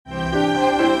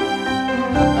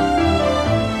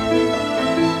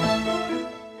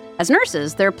As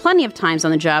nurses, there are plenty of times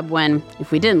on the job when,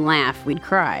 if we didn't laugh, we'd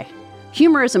cry.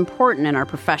 Humor is important in our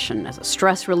profession as a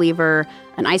stress reliever,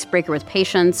 an icebreaker with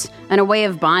patients, and a way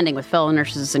of bonding with fellow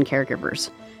nurses and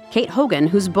caregivers. Cait Hogan,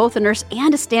 who's both a nurse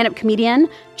and a stand-up comedian,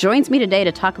 joins me today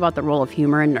to talk about the role of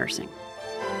humor in nursing.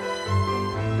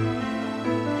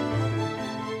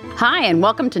 Hi, and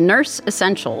welcome to Nurse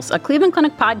Essentials, a Cleveland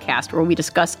Clinic podcast where we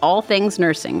discuss all things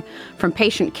nursing, from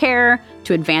patient care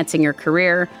to advancing your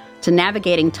career to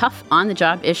navigating tough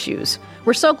on-the-job issues.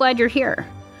 We're so glad you're here.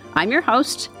 I'm your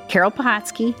host, Carol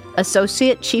Pahatsky,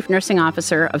 Associate Chief Nursing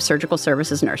Officer of Surgical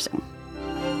Services Nursing.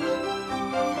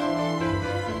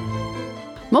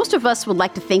 Most of us would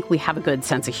like to think we have a good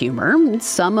sense of humor.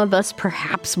 Some of us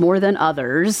perhaps more than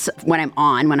others. When I'm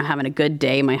having a good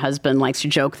day, my husband likes to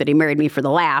joke that he married me for the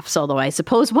laughs, although I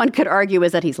suppose one could argue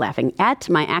is that he's laughing at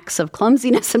my acts of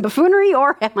clumsiness and buffoonery,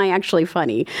 or am I actually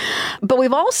funny? But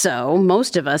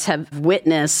most of us have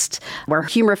witnessed where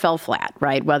humor fell flat,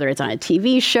 right? Whether it's on a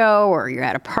TV show or you're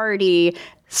at a party.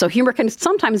 So humor can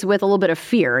sometimes with a little bit of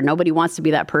fear. Nobody wants to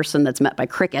be that person that's met by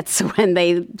crickets when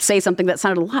they say something that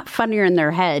sounded a lot funnier in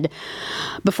their head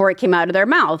before it came out of their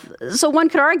mouth. So one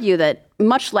could argue that,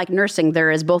 much like nursing, there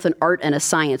is both an art and a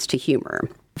science to humor.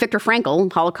 Viktor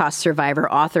Frankl, Holocaust survivor,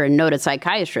 author, and noted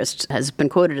psychiatrist, has been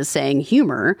quoted as saying,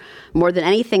 humor, more than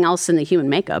anything else in the human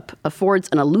makeup, affords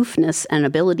an aloofness and an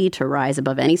ability to rise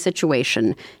above any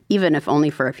situation, even if only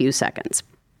for a few seconds.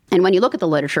 And when you look at the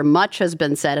literature, much has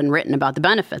been said and written about the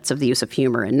benefits of the use of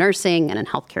humor in nursing and in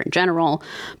healthcare in general,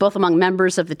 both among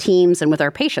members of the teams and with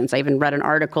our patients. I even read an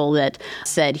article that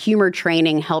said humor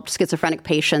training helped schizophrenic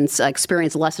patients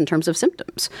experience less in terms of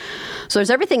symptoms. So there's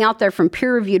everything out there from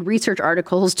peer-reviewed research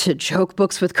articles to joke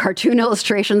books with cartoon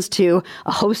illustrations to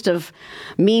a host of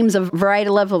memes of variety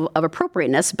level of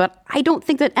appropriateness, but I don't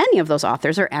think that any of those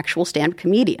authors are actual stand-up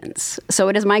comedians. So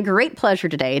it is my great pleasure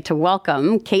today to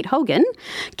welcome Cait Hogan.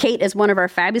 Cait is one of our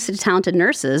fabulously talented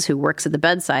nurses who works at the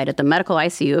bedside at the medical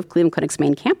ICU of Cleveland Clinic's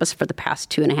main campus for the past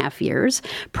 2.5 years.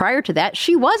 Prior to that,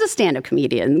 she was a stand-up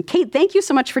comedian. Cait, thank you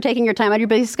so much for taking your time out of your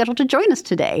busy schedule to join us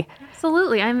today.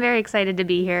 Absolutely. I'm very excited to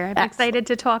be here. I'm excited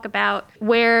to talk about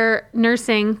where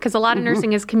nursing, because a lot of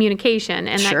nursing is communication,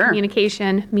 and that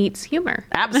communication meets humor.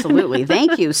 Absolutely.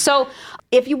 Thank you. So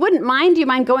if you wouldn't mind, do you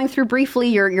mind going through briefly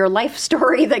your life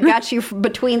story that got you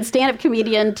between stand-up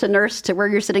comedian to nurse to where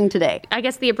you're sitting today? I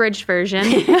guess the abridged version,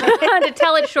 to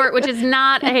tell it short, which is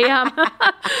not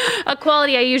a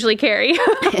quality I usually carry.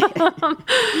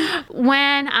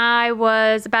 When I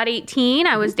was about 18,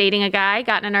 I was dating a guy,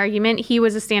 got in an argument. He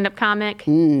was a stand-up comic.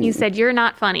 He said, "You're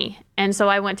not funny." And so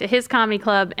I went to his comedy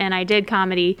club and I did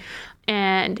comedy.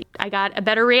 And I got a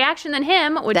better reaction than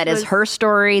him. That is her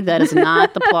story. That is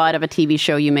not the plot of a TV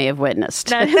show you may have witnessed.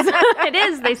 It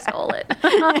is. They stole it.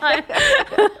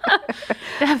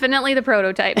 Definitely the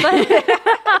prototype.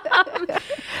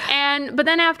 But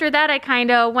then after that, I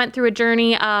kind of went through a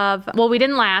journey of, we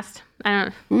didn't last.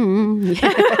 I don't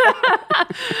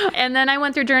And then I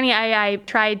went through a journey. I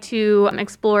tried to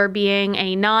explore being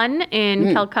a nun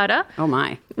in Calcutta. Oh,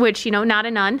 my. Which, not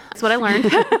a nun. That's what I learned.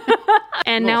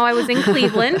 And now I was in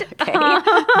Cleveland.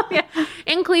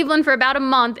 In Cleveland for about a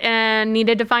month and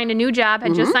needed to find a new job.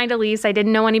 Had just signed a lease. I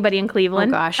didn't know anybody in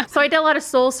Cleveland. Oh, gosh. So I did a lot of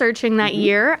soul searching that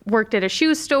year. Worked at a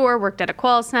shoe store, worked at a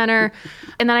call center.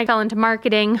 And then I fell into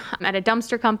marketing at a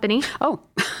dumpster company. Oh,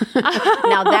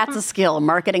 now that's a skill,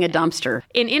 marketing a dumpster.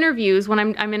 In interviews, when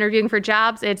I'm interviewing for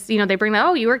jobs, it's, they bring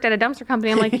that, you worked at a dumpster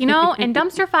company. I'm like, and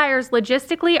dumpster fires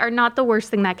logistically are not the worst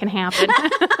thing that can happen.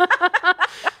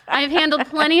 I've handled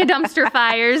plenty of dumpster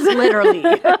fires. Literally.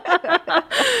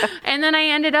 And then I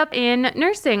ended up in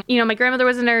nursing. My grandmother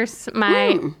was a nurse.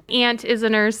 My aunt is a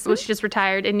nurse. Well, she just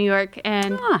retired in New York.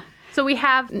 And so we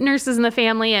have nurses in the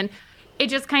family. And it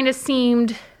just kind of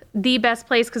seemed the best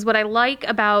place because what I like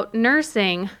about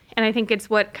nursing, and I think it's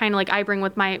what kind of like I bring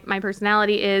with my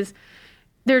personality, is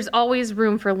there's always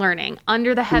room for learning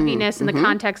under the heaviness in the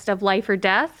context of life or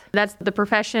death. That's the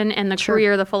profession and the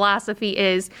career. The philosophy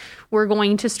is we're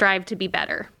going to strive to be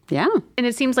better. Yeah. And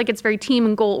it seems like it's very team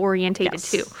and goal orientated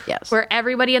too. Yes. Where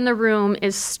everybody in the room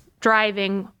is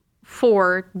striving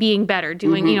for being better,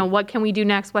 doing, what can we do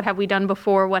next? What have we done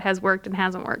before? What has worked and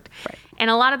hasn't worked? Right. And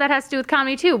a lot of that has to do with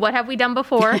comedy too. What have we done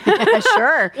before?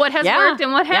 Sure. What has worked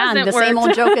and what hasn't worked? The same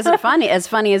old joke isn't funny as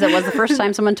it was the first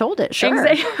time someone told it. Sure.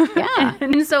 Exactly. Yeah.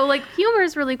 And so humor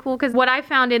is really cool because what I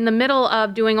found in the middle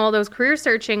of doing all those career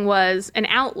searching was an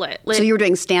outlet. So you were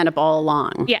doing stand-up all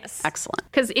along? Yes. Excellent.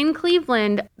 Because in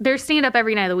Cleveland, there's stand-up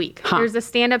every night of the week. Huh. There's a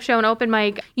stand-up show, an open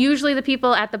mic. Usually the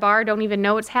people at the bar don't even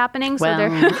know it's happening. So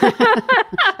they're...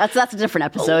 That's a different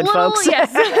episode, folks.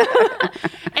 Yes.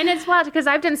 And it's wild because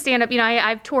I've done stand-up,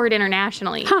 I've toured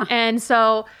internationally. And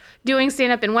so doing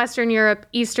stand-up in Western Europe,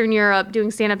 Eastern Europe,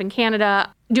 doing stand-up in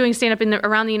Canada, doing stand-up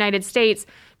around the United States,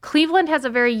 Cleveland has a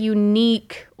very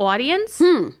unique audience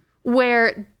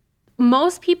where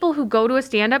most people who go to a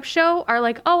stand-up show are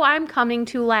like, oh, I'm coming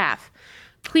to laugh.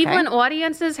 Cleveland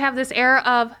audiences have this air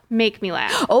of make me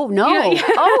laugh. Oh, no.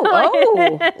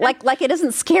 Like it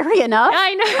isn't scary enough.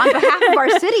 I know. On behalf of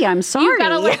our city, I'm sorry. You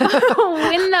gotta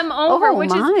win them over.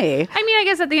 I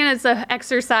guess at the end it's an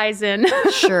exercise in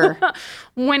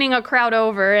winning a crowd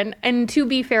over. And to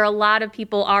be fair, a lot of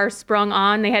people are sprung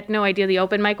on. They had no idea the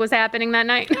open mic was happening that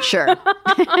night. Sure.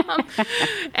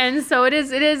 And so it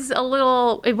is a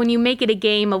little, when you make it a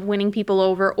game of winning people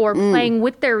over or playing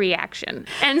with their reaction.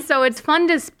 And so it's fun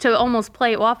to almost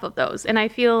play off of those. And I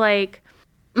feel like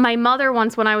my mother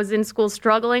once, when I was in school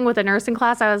struggling with a nursing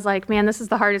class, I was like, man, this is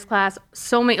the hardest class.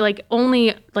 So many,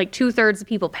 only 2/3 of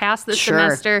people passed this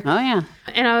semester. Oh, yeah.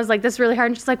 And I was like, this is really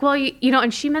hard. And she's like, well, you know,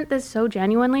 and she meant this so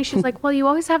genuinely. She's like, well, you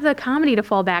always have the comedy to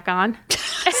fall back on.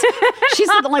 She's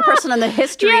the only person in the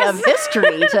history of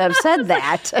history to have said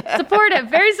that. Supportive,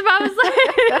 very supportive.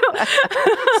 I was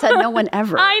like, said no one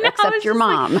ever, except your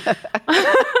mom.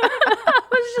 I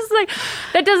was just like,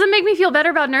 that doesn't make me feel better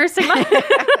about nursing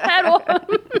at all.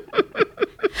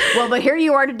 Well, but here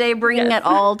you are today bringing it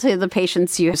all to the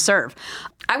patients you serve.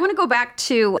 I want to go back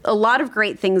to a lot of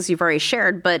great things you've already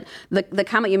shared, but the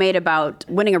comment you made about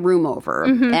winning a room over.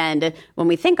 And when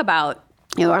we think about,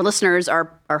 our listeners are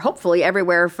hopefully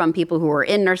everywhere from people who are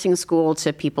in nursing school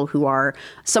to people who are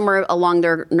somewhere along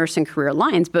their nursing career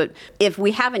lines. But if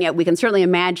we haven't yet, we can certainly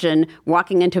imagine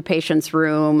walking into a patient's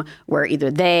room where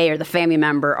either they or the family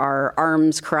member are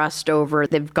arms crossed over.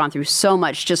 They've gone through so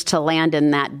much just to land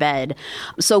in that bed.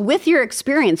 So with your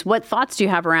experience, what thoughts do you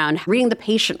have around reading the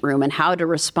patient room and how to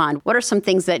respond? What are some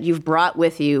things that you've brought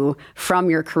with you from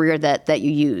your career that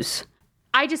you use?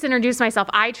 I just introduce myself.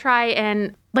 I try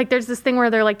and, there's this thing where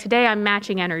they're like, today I'm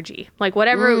matching energy.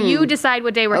 Whatever, you decide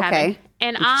what day we're having.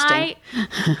 And I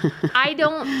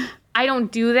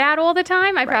don't do that all the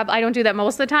time. I don't do that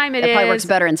most of the time. It probably works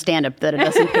better in stand-up than it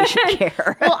does in patient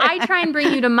care. Well, I try and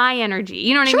bring you to my energy.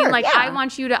 You know what I mean? I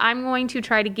want you to, I'm going to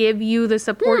try to give you the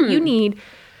support you need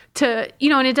to,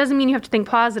 and it doesn't mean you have to think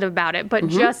positive about it, but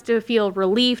just to feel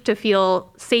relief, to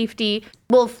feel safety.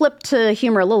 We'll flip to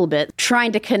humor a little bit,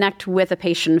 trying to connect with a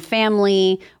patient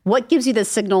family. What gives you the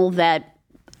signal that,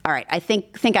 all right, I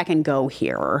think I can go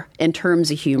here in terms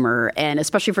of humor, and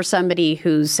especially for somebody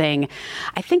who's saying,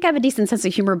 I think I have a decent sense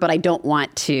of humor, but I don't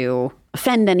want to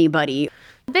offend anybody.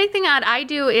 The big thing that I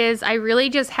do is I really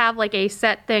just have a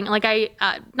set thing. Not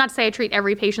to say I treat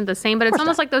every patient the same, but it's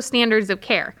almost like those standards of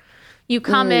care. You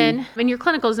come in your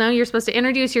clinicals, you're supposed to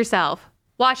introduce yourself,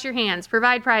 wash your hands,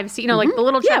 provide privacy, the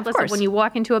little checklist of when you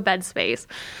walk into a bed space,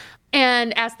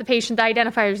 and ask the patient the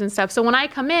identifiers and stuff. So when I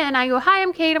come in, I go, hi,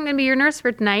 I'm Cait. I'm going to be your nurse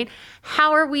for tonight.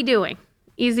 How are we doing?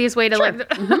 Easiest way to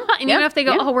and even if they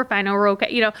go, oh, we're fine, oh, we're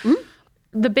okay,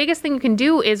 the biggest thing you can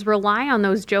do is rely on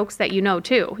those jokes that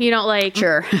too.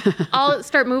 Sure. I'll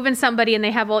start moving somebody and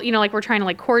they have all, we're trying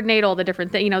to coordinate all the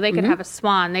different things. They could have a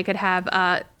swan, they could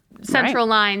have central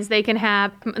lines, they can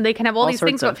have all these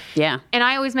things. And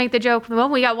I always make the joke, well,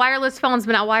 we got wireless phones,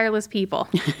 but not wireless people.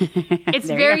 It's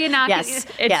very innocuous.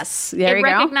 Yes. It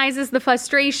recognizes the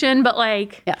frustration, but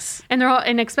and they're all,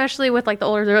 and especially with the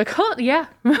older, they're like, oh yeah,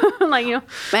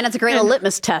 And it's a great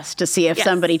litmus test to see if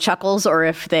somebody chuckles or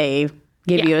if they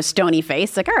give you a stony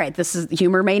face. All right,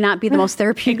 humor may not be the most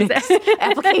therapeutic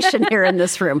application here in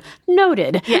this room.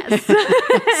 Noted. Yes.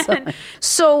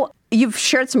 So you've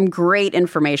shared some great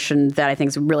information that I think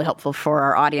is really helpful for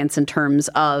our audience in terms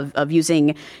of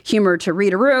using humor to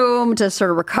read a room, to sort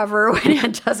of recover when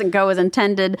it doesn't go as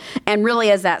intended, and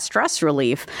really as that stress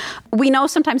relief. We know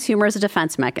sometimes humor is a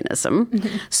defense mechanism.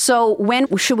 So when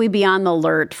should we be on the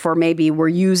alert for maybe we're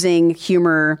using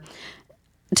humor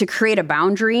to create a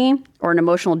boundary or an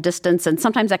emotional distance? And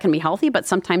sometimes that can be healthy, but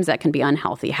sometimes that can be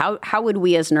unhealthy. How would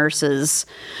we as nurses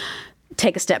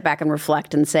take a step back and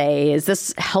reflect and say, is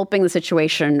this helping the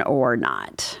situation or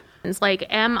not? It's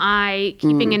am I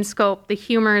keeping in scope? The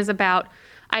humor is about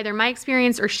either my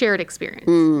experience or shared experience.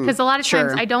 Because a lot of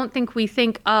times I don't think we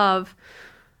think of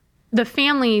the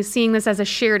family seeing this as a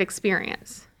shared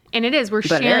experience. And it is. We're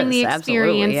sharing the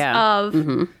experience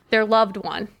of their loved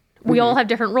one. We all have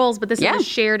different roles, but this is a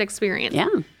shared experience. Yeah.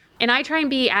 And I try and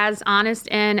be as honest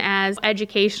and as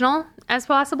educational as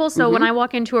possible. So when I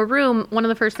walk into a room, one of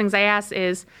the first things I ask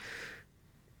is,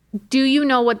 do you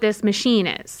know what this machine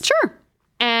is? Sure.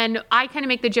 And I kind of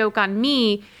make the joke on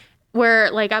me.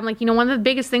 where like, I'm like, one of the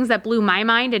biggest things that blew my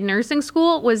mind in nursing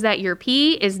school was that your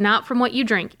pee is not from what you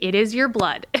drink. It is your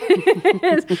blood.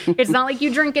 It's not like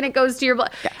you drink and it goes to your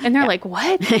blood. And they're like,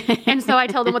 what? And so I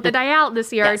tell them what the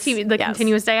CRT, the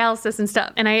continuous dialysis and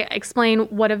stuff. And I explain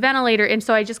what a ventilator, and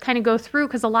so I just kind of go through,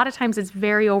 because a lot of times it's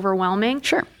very overwhelming.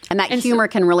 Sure. And that humor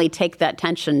can really take that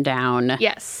tension down.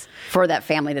 Yes. For that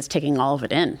family that's taking all of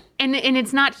it in. And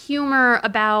it's not humor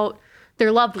about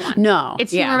their loved one. No.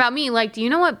 It's humor about me. Like, do you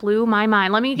know what blew my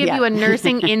mind? Let me give you a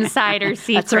nursing insider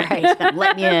secret. That's right.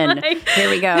 Let me in. Like, here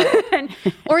we go.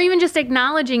 Or even just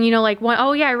acknowledging, like,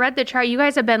 oh yeah, I read the chart. You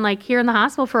guys have been like here in the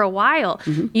hospital for a while.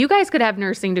 Mm-hmm. You guys could have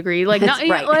nursing degree. Like, not,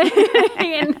 right.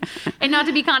 and not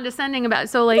to be condescending about it.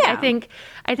 So like, I think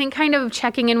kind of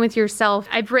checking in with yourself.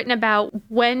 I've written about,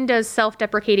 when does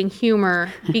self-deprecating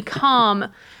humor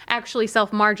become actually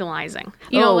self-marginalizing?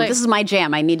 This is my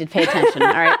jam. I need to pay attention. All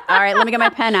right, let me get my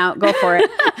pen out. Go for it.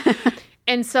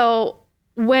 And so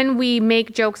when we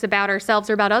make jokes about ourselves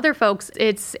or about other folks,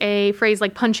 it's a phrase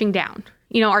like punching down.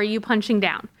 Are you punching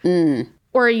down?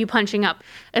 Or are you punching up?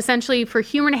 Essentially, for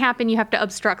humor to happen, you have to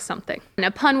obstruct something. And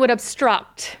a pun would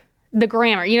obstruct the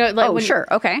grammar. Sure.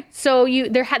 Okay. So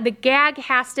the gag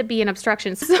has to be an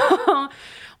obstruction. So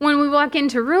when we walk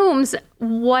into rooms,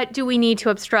 what do we need to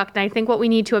obstruct? And I think what we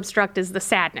need to obstruct is the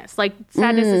sadness. Like,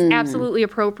 sadness is absolutely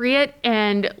appropriate,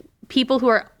 and people who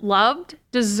are loved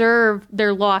deserve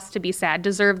their loss to be sad,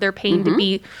 deserve their pain to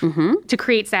be to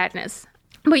create sadness.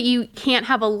 But you can't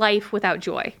have a life without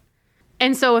joy.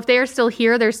 And so if they're still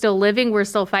here, they're still living, we're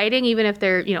still fighting, even if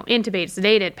they're, intubated,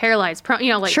 sedated, paralyzed,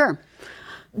 sure.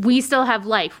 We still have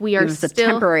life. We are still... It's a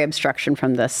temporary obstruction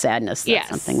from the sadness. That's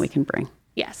something we can bring.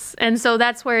 Yes. And so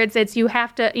that's where it's you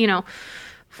have to,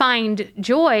 find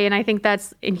joy. And I think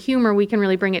that's, in humor, we can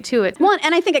really bring it to it. Well,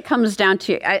 and I think it comes down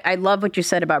to, I love what you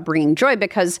said about bringing joy,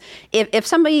 because if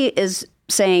somebody is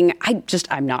saying,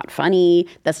 I'm not funny,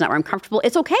 that's not where I'm comfortable,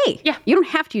 it's okay. Yeah. You don't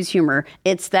have to use humor.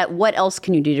 It's that, what else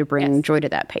can you do to bring joy to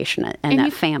that patient and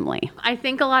that family? I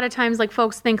think a lot of times, like,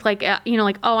 folks think like,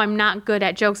 oh, I'm not good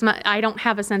at jokes. I don't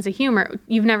have a sense of humor.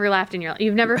 You've never laughed in your life.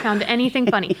 You've never found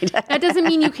anything funny. That doesn't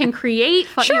mean you can create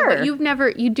fun. Sure. But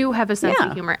you do have a sense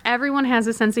of humor. Everyone has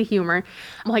a sense of humor.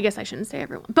 Well, I guess I shouldn't say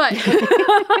everyone, but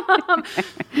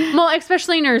well,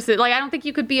 especially nurses. Like, I don't think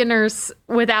you could be a nurse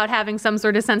without having some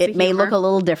sort of sense of humor. It may look a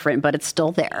little different, but it's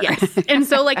still there. Yes. And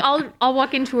so, like, I'll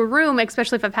walk into a room,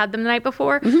 especially if I've had them the night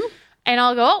before, and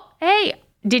I'll go, oh, hey,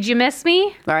 did you miss me?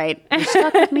 All right. You're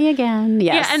stuck with me again.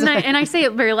 Yes. Yeah, and I say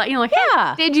it very loud, like,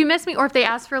 hey, did you miss me? Or if they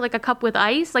ask for like a cup with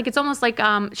ice, like, it's almost like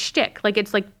shtick, like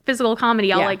it's like physical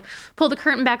comedy. I'll like pull the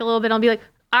curtain back a little bit, and I'll be like,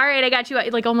 all right, I got you,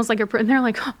 like, almost like and they're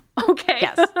like, oh, okay.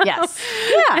 Yes.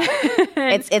 Yeah.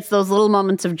 It's those little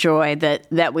moments of joy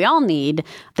that we all need,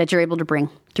 that you're able to bring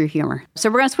through humor. So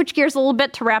we're going to switch gears a little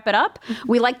bit to wrap it up.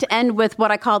 We like to end with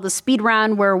what I call the speed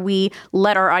round, where we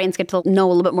let our audience get to know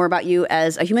a little bit more about you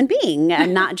as a human being,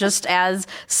 and not just as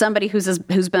somebody who's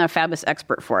been a fabulous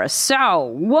expert for us.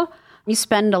 So you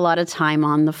spend a lot of time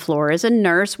on the floor as a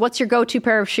nurse. What's your go-to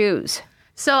pair of shoes?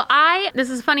 So this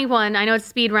is a funny one. I know it's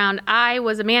speed round. I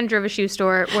was a manager of a shoe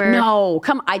store where... No,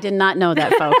 I did not know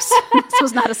that, folks. This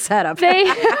was not a setup.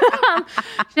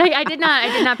 I did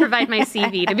not provide my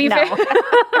CV, to be fair.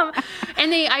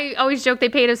 And I always joke they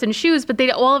paid us in shoes, but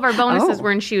all of our bonuses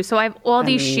were in shoes. So I have all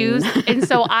these shoes. And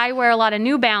so I wear a lot of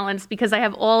New Balance, because I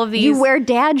have all of these. You wear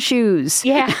dad shoes.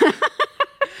 Yeah.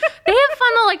 They have fun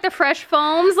though, like the fresh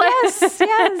foams. Yes.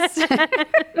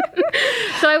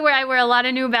 So I wear a lot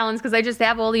of New Balance, because I just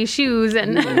have all these shoes,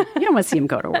 and you don't want to see them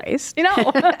go to waste.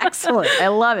 Excellent. I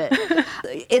love it.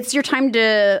 It's your time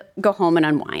to go home and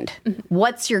unwind.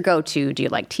 What's your go-to? Do you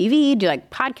like TV? Do you like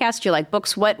podcasts? Do you like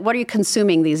books? What are you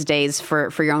consuming these days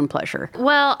for your own pleasure?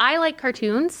 Well, I like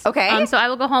cartoons. Okay. So I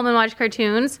will go home and watch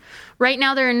cartoons. Right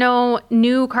now, there are no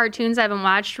new cartoons I haven't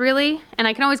watched, really. And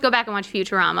I can always go back and watch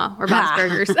Futurama or Bob's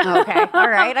Burgers. Okay. All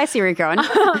right. I see where you're going.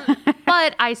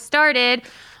 But I started,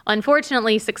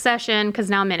 unfortunately, Succession, because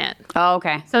now I'm in it. Oh,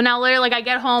 okay. So now literally, like, I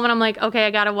get home and I'm like, okay,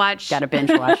 I got to watch. Got to binge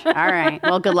watch. All right.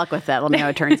 Well, good luck with that. Let me know how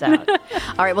it turns out.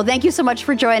 All right. Well, thank you so much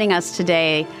for joining us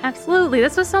today. Absolutely.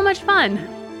 This was so much fun.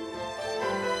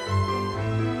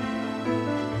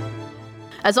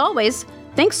 As always,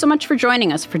 thanks so much for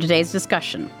joining us for today's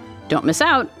discussion. Don't miss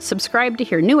out. Subscribe to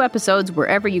hear new episodes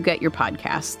wherever you get your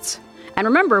podcasts. And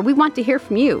remember, we want to hear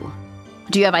from you.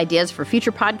 Do you have ideas for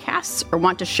future podcasts or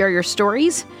want to share your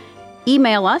stories?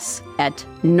 Email us at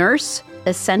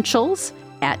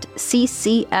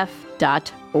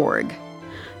nurseessentials@ccf.org.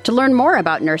 To learn more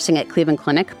about nursing at Cleveland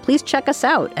Clinic, please check us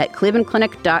out at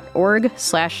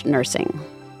clevelandclinic.org/nursing.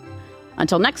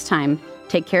 Until next time,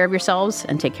 take care of yourselves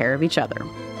and take care of each other.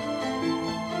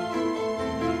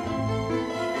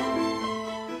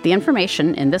 The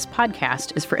information in this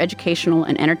podcast is for educational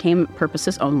and entertainment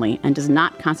purposes only and does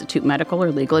not constitute medical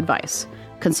or legal advice.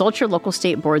 Consult your local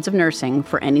state boards of nursing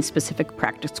for any specific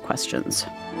practice questions.